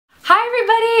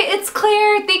everybody, it's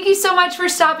Claire. Thank you so much for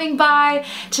stopping by.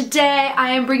 Today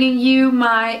I am bringing you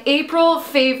my April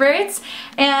favorites,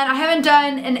 and I haven't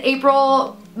done an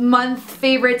April month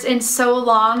favorites in so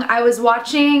long. I was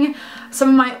watching some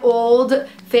of my old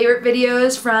favorite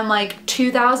videos from like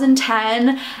 2010,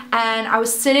 and I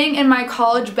was sitting in my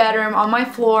college bedroom on my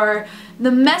floor,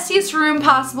 the messiest room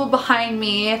possible behind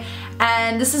me,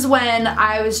 and this is when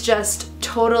I was just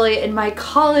totally in my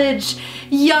college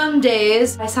young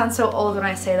days. I sound so old when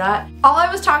I say that. All I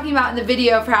was talking about in the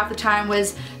video for half the time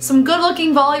was some good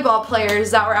looking volleyball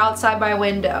players that were outside my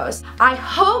windows. I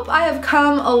hope I have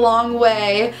come a long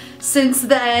way since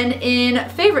then in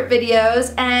favorite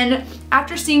videos, and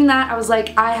after seeing that I was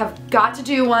like, I have got to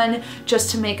do one just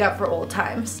to make up for old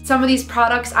times. Some of these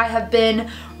products I have been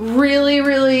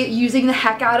really using the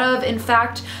heck out of. In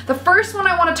fact, the first one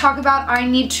I want to talk about I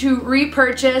need to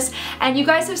repurchase, and you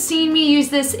guys have seen me use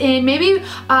this in maybe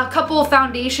a couple of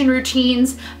foundation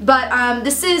routines, but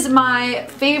this is my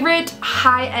favorite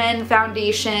high-end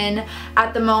foundation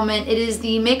at the moment. It is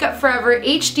the Makeup Forever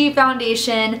HD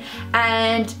foundation,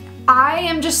 and I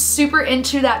am just super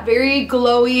into that very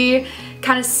glowy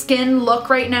kind of skin look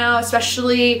right now,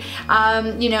 especially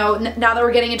you know, now that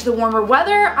we're getting into the warmer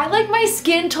weather. I like my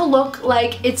skin to look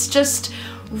like it's just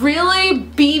really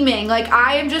beaming, like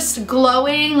I am just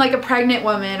glowing like a pregnant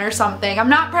woman or something. I'm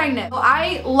not pregnant.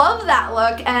 I love that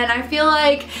look, and I feel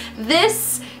like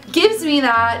this gives me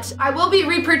that. I will be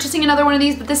repurchasing another one of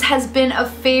these, but this has been a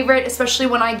favorite, especially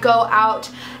when I go out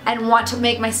and want to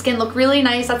make my skin look really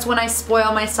nice. That's when I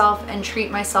spoil myself and treat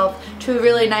myself to a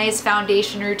really nice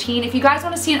foundation routine. If you guys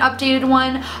want to see an updated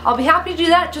one, I'll be happy to do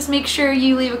that. Just make sure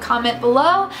you leave a comment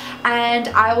below and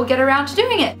I will get around to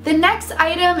doing it. The next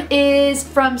item is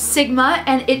from Sigma,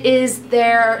 and it is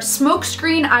their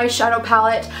Smokescreen eyeshadow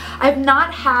palette. I've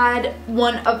not had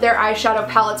one of their eyeshadow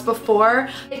palettes before.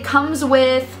 It comes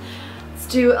with,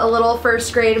 do a little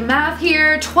first grade math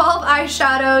here, 12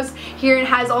 eyeshadows. Here it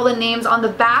has all the names on the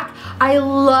back. I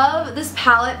love this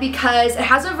palette because it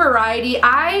has a variety.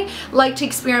 I like to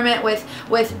experiment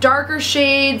with darker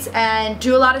shades and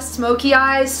do a lot of smoky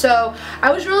eyes, so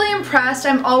I was really impressed.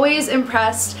 I'm always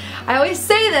impressed. I always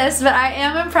say this, but I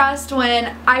am impressed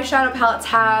when eyeshadow palettes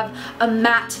have a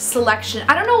matte selection.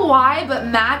 I don't know why, but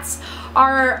mattes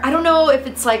are, I don't know if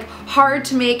it's like hard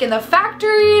to make in the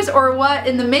factories or what,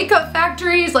 in the makeup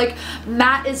factories. Like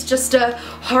matte is just a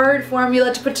hard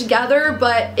formula to put together,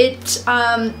 but it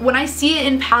when I see it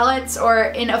in palettes or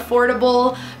in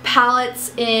affordable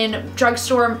palettes in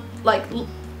drugstore like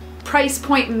price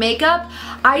point makeup,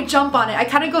 I jump on it. I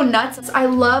kind of go nuts. I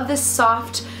love this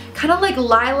soft kind of like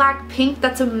lilac pink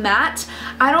that's a matte.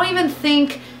 I don't even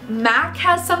think MAC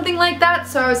has something like that,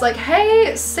 so I was like,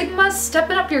 hey, Sigma,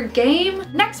 stepping up your game.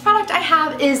 Next product I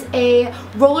have is a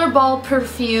rollerball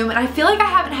perfume, and I feel like I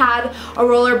haven't had a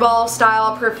rollerball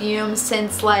style perfume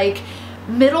since like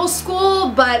middle school,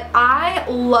 but I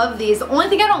love these. The only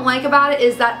thing I don't like about it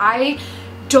is that I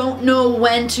don't know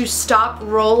when to stop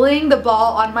rolling the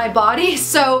ball on my body,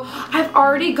 so I've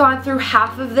already gone through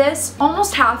half of this,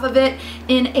 almost half of it,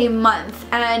 in a month,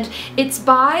 and it's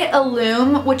by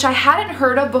Illume, which I hadn't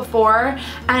heard of before,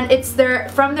 and it's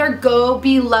from their Go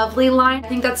Be Lovely line. I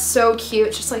think that's so cute.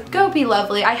 It's just like, Go Be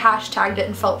Lovely. I hashtagged it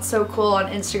and felt so cool on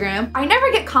Instagram. I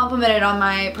never get complimented on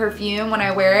my perfume when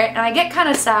I wear it, and I get kind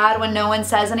of sad when no one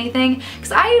says anything,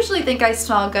 because I usually think I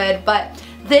smell good, but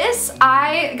this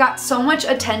I got so much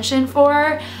attention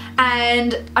for,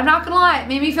 and I'm not gonna lie, it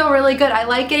made me feel really good. I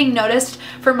like getting noticed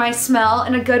for my smell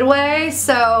in a good way,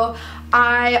 so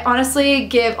I honestly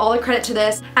give all the credit to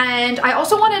this. And I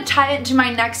also want to tie it into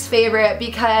my next favorite,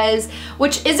 because,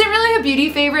 which isn't really a beauty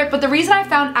favorite, but the reason I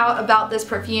found out about this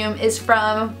perfume is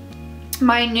from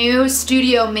my new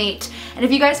studio mate. And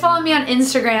if you guys follow me on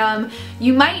Instagram,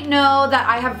 you might know that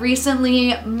I have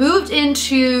recently moved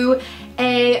into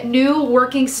a new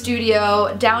working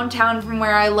studio downtown from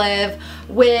where I live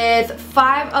with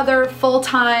 5 other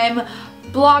full-time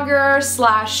blogger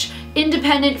slash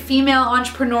independent female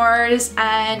entrepreneurs,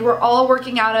 and we're all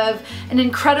working out of an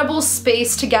incredible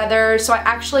space together. So I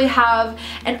actually have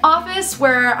an office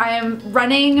where I am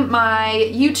running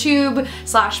my YouTube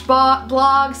slash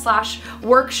blog slash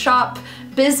workshop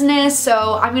business,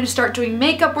 so I'm gonna start doing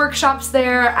makeup workshops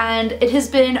there, and it has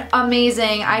been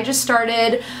amazing. I just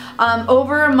started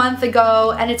over a month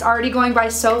ago, and it's already going by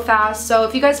so fast. So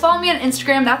if you guys follow me on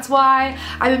Instagram, that's why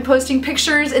I've been posting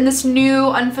pictures in this new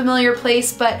unfamiliar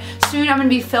place, but soon I'm gonna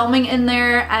be filming in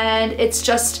there, and it's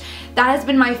just, that has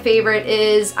been my favorite,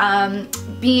 is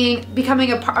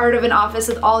becoming a part of an office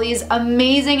with all these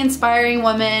amazing, inspiring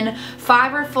women.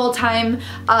 5 are full-time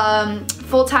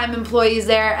full-time employees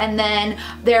there, and then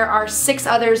there are 6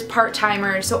 others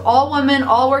part-timers. So all women,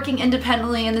 all working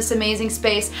independently in this amazing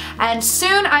space. And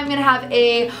soon I'm gonna have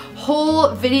a whole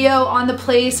video on the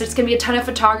place. There's gonna be a ton of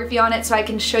photography on it, so I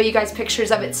can show you guys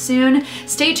pictures of it soon.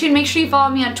 Stay tuned. Make sure you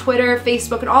follow me on Twitter,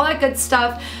 Facebook, and all that good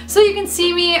stuff, so you can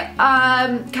see me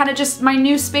kind of just my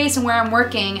new space and where I'm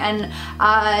working. And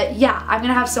yeah, I'm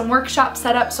gonna have some workshops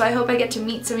set up, so I hope I get to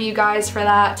meet some of you guys for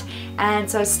that. And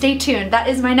so stay tuned. That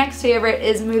is my next favorite,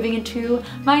 is moving into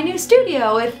my new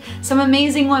studio with some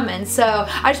amazing women. So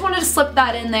I just wanted to slip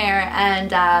that in there,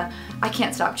 and I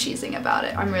can't stop cheesing about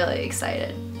it. I'm really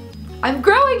excited. I'm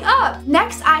growing up!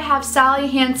 Next I have Sally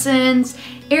Hansen's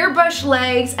Airbrush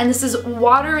Legs, and this is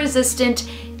water resistant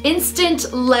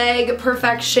instant leg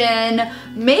perfection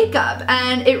makeup,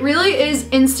 and it really is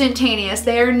instantaneous.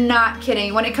 They are not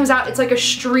kidding. When it comes out, it's like a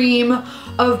stream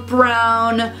of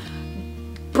brown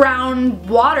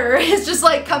water. It's just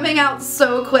like coming out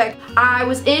so quick. I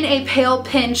was in a pale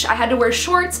pinch. I had to wear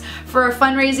shorts for a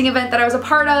fundraising event that I was a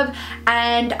part of,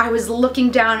 and I was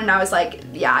looking down and I was like,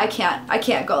 yeah, I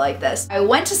can't go like this. I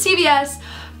went to CVS,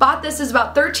 bought this. It was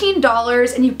about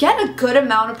 $13, and you get a good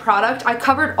amount of product. I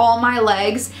covered all my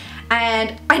legs,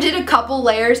 and I did a couple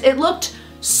layers. It looked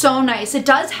so nice. It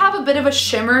does have a bit of a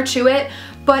shimmer to it,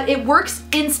 but it works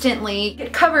instantly.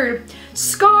 It covered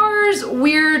scars,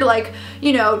 weird, like,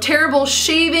 you know, terrible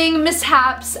shaving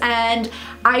mishaps, and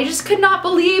I just could not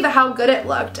believe how good it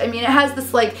looked. I mean, it has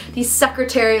this, like, these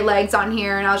secretary legs on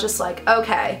here, and I was just like,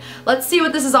 okay, let's see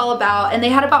what this is all about. And they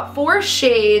had about 4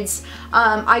 shades.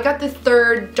 I got the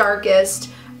third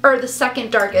darkest, or the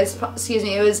second darkest, excuse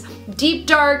me. It was deep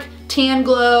dark, tan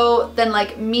glow, then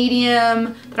like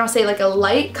medium, then I'll say like a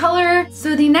light color.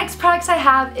 So the next products I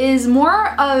have is more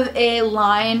of a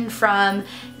line from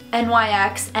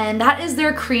NYX, and that is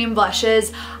their cream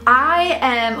blushes. I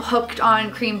am hooked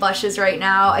on cream blushes right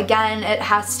now. Again, it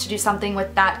has to do something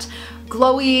with that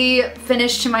glowy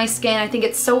finish to my skin. I think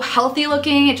it's so healthy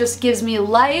looking. It just gives me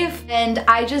life, and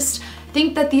I just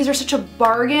think that these are such a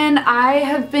bargain. I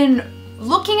have been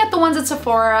looking at the ones at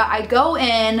Sephora. I go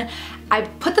in, I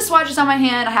put the swatches on my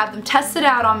hand, I have them tested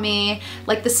out on me,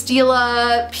 like the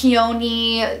Stila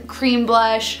Peony cream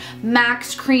blush,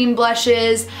 Max cream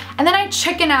blushes, and then I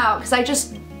chicken out because I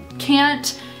just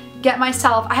can't get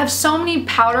myself, I have so many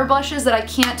powder blushes that I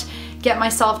can't get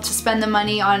myself to spend the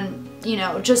money on, you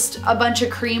know, just a bunch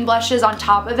of cream blushes on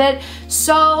top of it.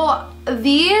 So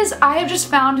these I have just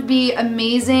found to be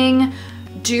amazing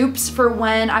dupes for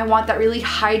when I want that really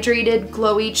hydrated,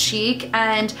 glowy cheek.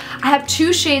 And I have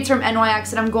 2 shades from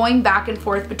NYX, and I'm going back and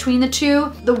forth between the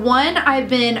 2. The one I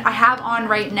have on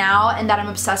right now and that I'm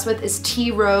obsessed with is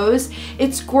Tea Rose.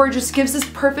 It's gorgeous, gives this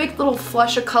perfect little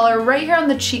flush of color right here on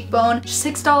the cheekbone.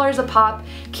 $6 a pop,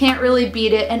 can't really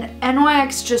beat it. And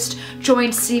NYX just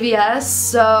joined CVS,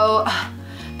 so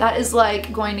that is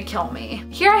like going to kill me.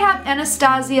 Here I have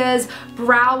Anastasia's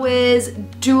Brow Wiz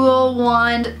Dual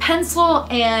Wand Pencil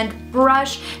and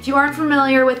Brush. If you aren't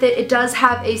familiar with it, it does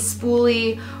have a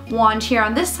spoolie wand here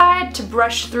on this side to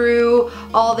brush through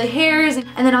all the hairs,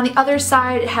 and then on the other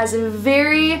side it has a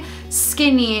very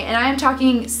skinny, and I am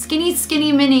talking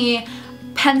skinny mini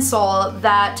pencil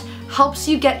that helps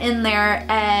you get in there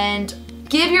and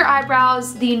give your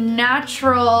eyebrows the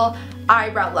natural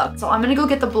eyebrow look. So I'm gonna go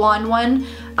get the blonde one,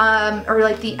 or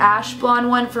like the ash blonde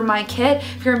one for my kit.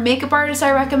 If you're a makeup artist,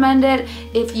 I recommend it.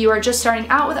 If you are just starting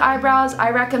out with eyebrows, I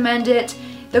recommend it.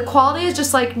 The quality is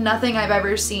just like nothing I've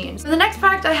ever seen. So the next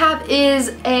product I have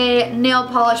is a nail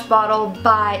polish bottle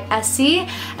by Essie,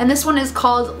 and this one is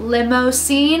called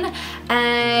Limo-Scene,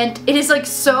 and it is like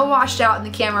so washed out in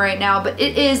the camera right now, but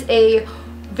it is a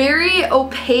very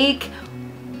opaque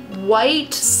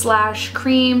white slash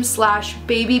cream slash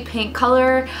baby pink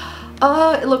color.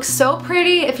 Oh, it looks so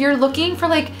pretty. If you're looking for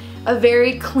like a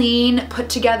very clean, put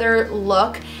together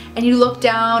look, and you look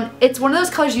down, it's one of those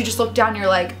colors you just look down and you're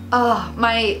like, oh,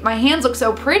 my hands look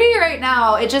so pretty right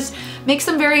now. It just makes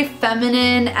them very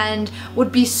feminine and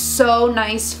would be so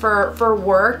nice for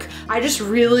work. I just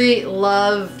really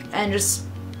love and just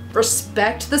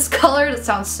respect this color. That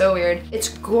sounds so weird. It's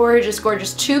gorgeous,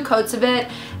 gorgeous. 2 coats of it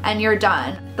and you're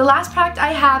done. The last product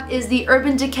I have is the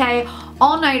Urban Decay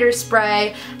All-Nighter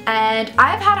Spray, and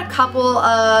I've had a couple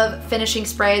of finishing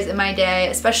sprays in my day,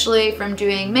 especially from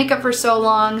doing makeup for so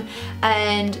long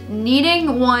and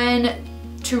needing one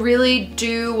to really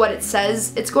do what it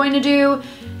says it's going to do.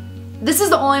 This is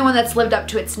the only one that's lived up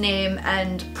to its name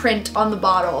and print on the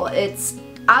bottle. It's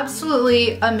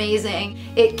absolutely amazing.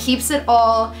 It keeps it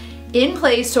all in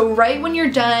place, so right when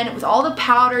you're done with all the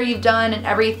powder you've done and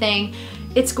everything,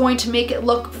 it's going to make it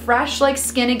look fresh like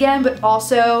skin again, but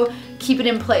also keep it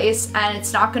in place and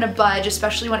it's not gonna budge,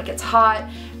 especially when it gets hot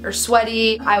or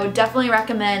sweaty. I would definitely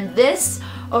recommend this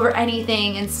over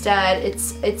anything instead.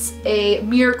 It's a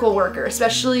miracle worker,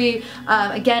 especially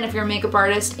again if you're a makeup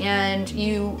artist and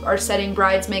you are setting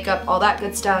brides makeup, all that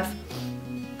good stuff.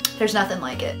 There's nothing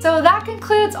like it. So that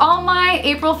concludes all my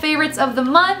April favorites of the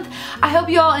month. I hope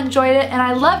you all enjoyed it, and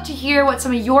I love to hear what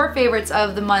some of your favorites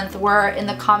of the month were in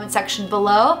the comment section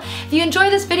below. If you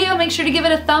enjoyed this video, make sure to give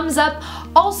it a thumbs up.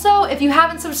 Also, if you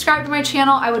haven't subscribed to my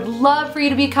channel, I would love for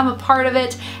you to become a part of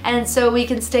it, and so we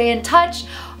can stay in touch.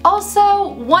 Also,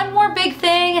 one more big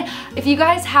thing, if you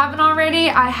guys haven't already,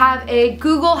 I have a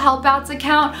Google Helpouts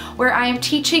account where I am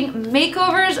teaching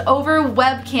makeovers over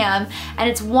webcam, and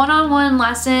it's one-on-one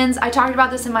lessons. I talked about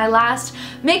this in my last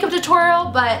makeup tutorial,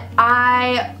 but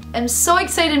I am so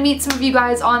excited to meet some of you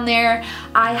guys on there.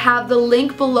 I have the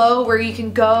link below where you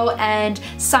can go and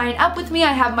sign up with me.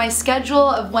 I have my schedule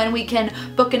of when we can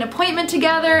book an appointment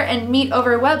together and meet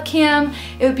over webcam.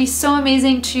 It would be so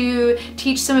amazing to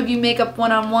teach some of you makeup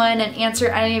one-on-one and answer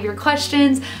any of your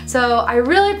questions. So I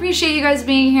really appreciate you guys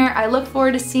being here. I look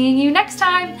forward to seeing you next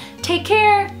time. Take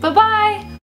care. Bye-bye.